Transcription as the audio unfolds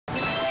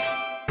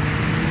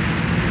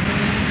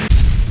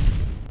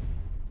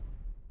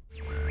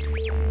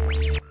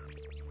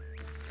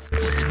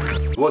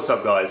What's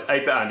up guys,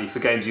 8-Bit Andy for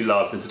Games You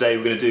Loved, and today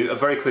we're going to do a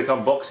very quick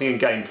unboxing and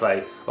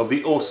gameplay of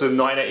the awesome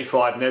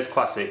 1985 NES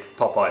classic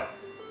Popeye.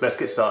 Let's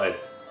get started.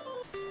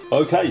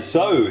 Okay,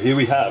 so here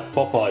we have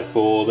Popeye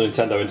for the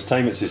Nintendo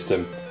Entertainment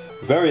System.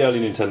 Very early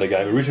Nintendo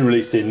game, originally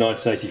released in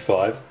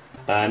 1985,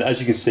 and as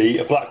you can see,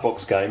 a black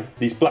box game.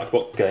 These black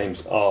box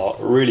games are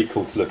really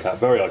cool to look at,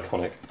 very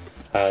iconic,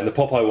 and the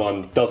Popeye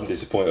one doesn't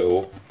disappoint at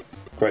all.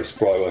 Great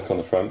sprite work on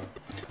the front.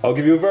 I'll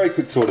give you a very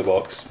quick tour of the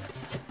box.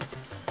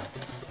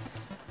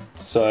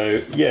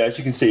 So yeah, as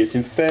you can see, it's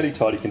in fairly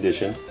tidy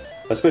condition,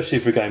 especially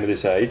for a game of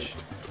this age.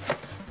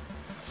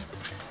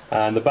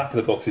 And the back of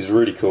the box is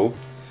really cool.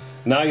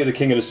 Now you're the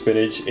king of the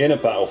spinach in a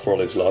battle for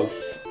Olive's love.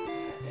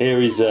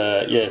 Here is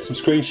some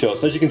screenshots.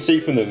 And as you can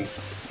see from them,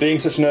 being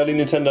such an early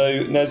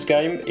Nintendo NES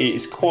game, it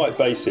is quite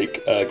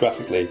basic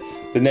graphically.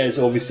 The NES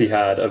obviously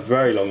had a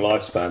very long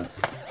lifespan,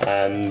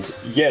 and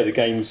yeah, the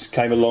games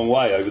came a long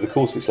way over the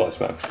course of its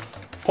lifespan.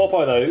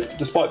 Popeye though,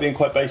 despite being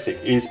quite basic,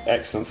 is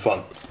excellent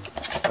fun.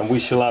 And we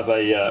shall have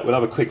we'll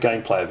have a quick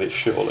gameplay of it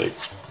shortly.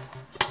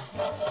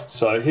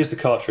 So here's the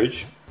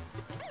cartridge,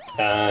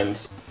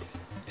 and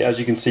as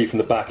you can see from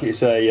the back,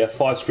 it's a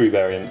 5-screw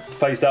variant,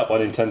 phased out by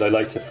Nintendo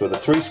later for the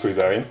 3-screw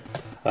variant.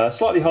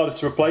 Slightly harder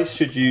to replace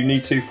should you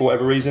need to for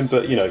whatever reason,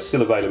 but you know,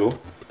 still available.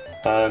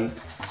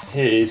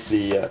 Here is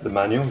the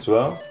manual as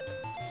well.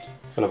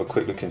 We'll have a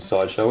quick look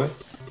inside, shall we?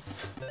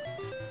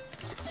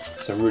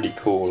 Some really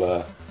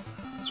cool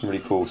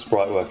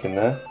sprite work in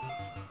there.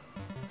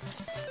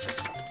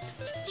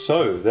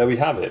 So there we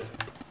have it,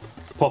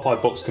 Popeye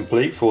box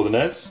complete for the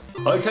NES.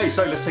 Okay,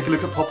 so let's take a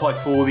look at Popeye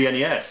for the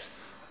NES.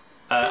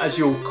 As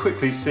you'll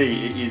quickly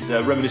see, it is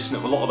reminiscent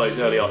of a lot of those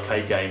early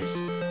arcade games,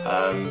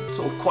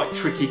 sort of quite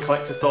tricky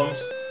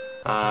collectathons,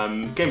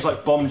 games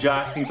like Bomb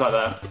Jack, things like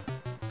that.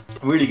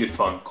 Really good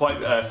fun,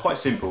 quite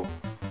simple.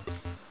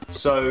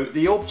 So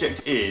the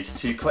object is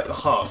to collect the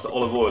hearts that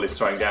Olive Oyl is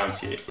throwing down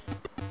to you,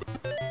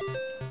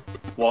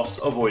 whilst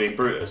avoiding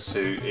Brutus, who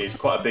is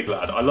quite a big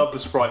lad. I love the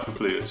sprite for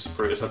Brutus,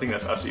 I think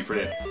that's absolutely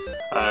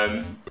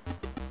brilliant.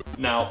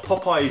 Now,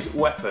 Popeye's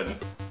weapon,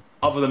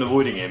 other than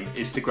avoiding him,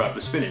 is to grab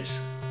the spinach.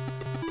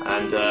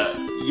 And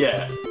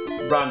yeah,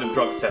 random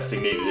drugs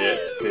testing needed it,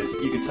 because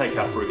you can take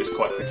out Brutus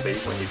quite quickly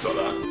when you've got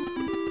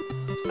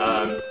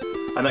that.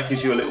 And that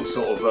gives you a little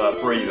sort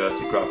of breather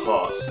to grab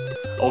hearts.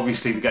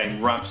 Obviously the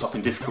game ramps up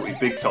in difficulty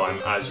big time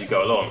as you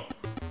go along.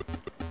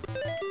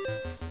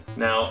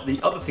 Now, the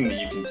other thing that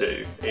you can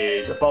do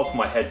is, above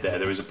my head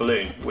there is a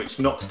balloon which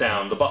knocks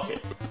down the bucket,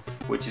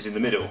 which is in the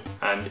middle,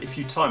 and if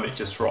you time it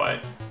just right,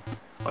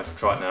 I can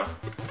try it now.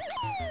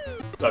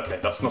 Okay,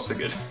 that's not so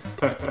good.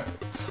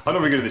 I'm not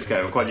very good at this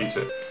game, I'm quite new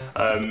to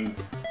it.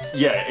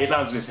 Yeah, it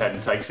lands on his head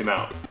and takes him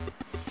out.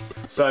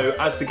 So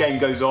as the game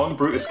goes on,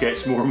 Brutus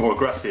gets more and more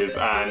aggressive,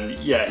 and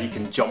yeah, he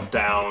can jump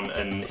down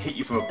and hit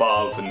you from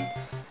above, and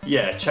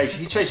yeah,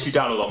 he chases you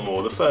down a lot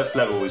more. The first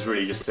level is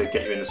really just to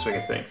get you in the swing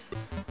of things.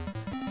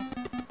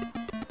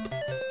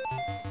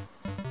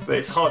 But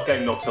it's a hard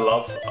game not to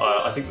love.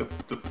 I think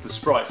the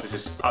sprites are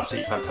just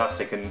absolutely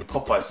fantastic, and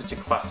Popeye is such a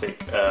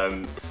classic,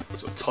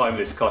 sort of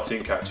timeless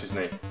cartoon character,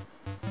 isn't he?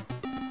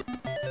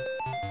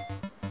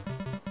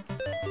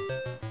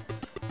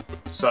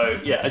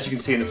 So yeah, as you can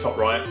see in the top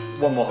right,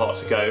 one more heart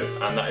to go,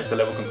 and that is the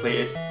level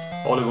completed.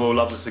 Olive Oyl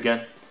loves us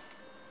again.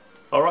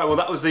 Alright, well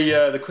that was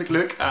the quick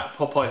look at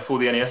Popeye for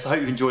the NES. I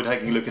hope you've enjoyed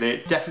taking a look at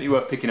it. Definitely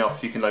worth picking up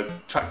if you can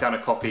track down a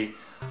copy.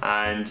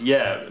 And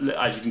yeah,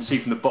 as you can see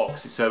from the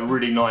box, it's a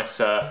really nice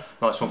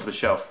one for the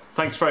shelf.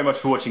 Thanks very much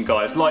for watching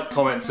guys. Like,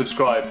 comment,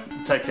 subscribe.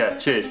 Take care.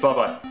 Cheers. Bye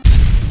bye.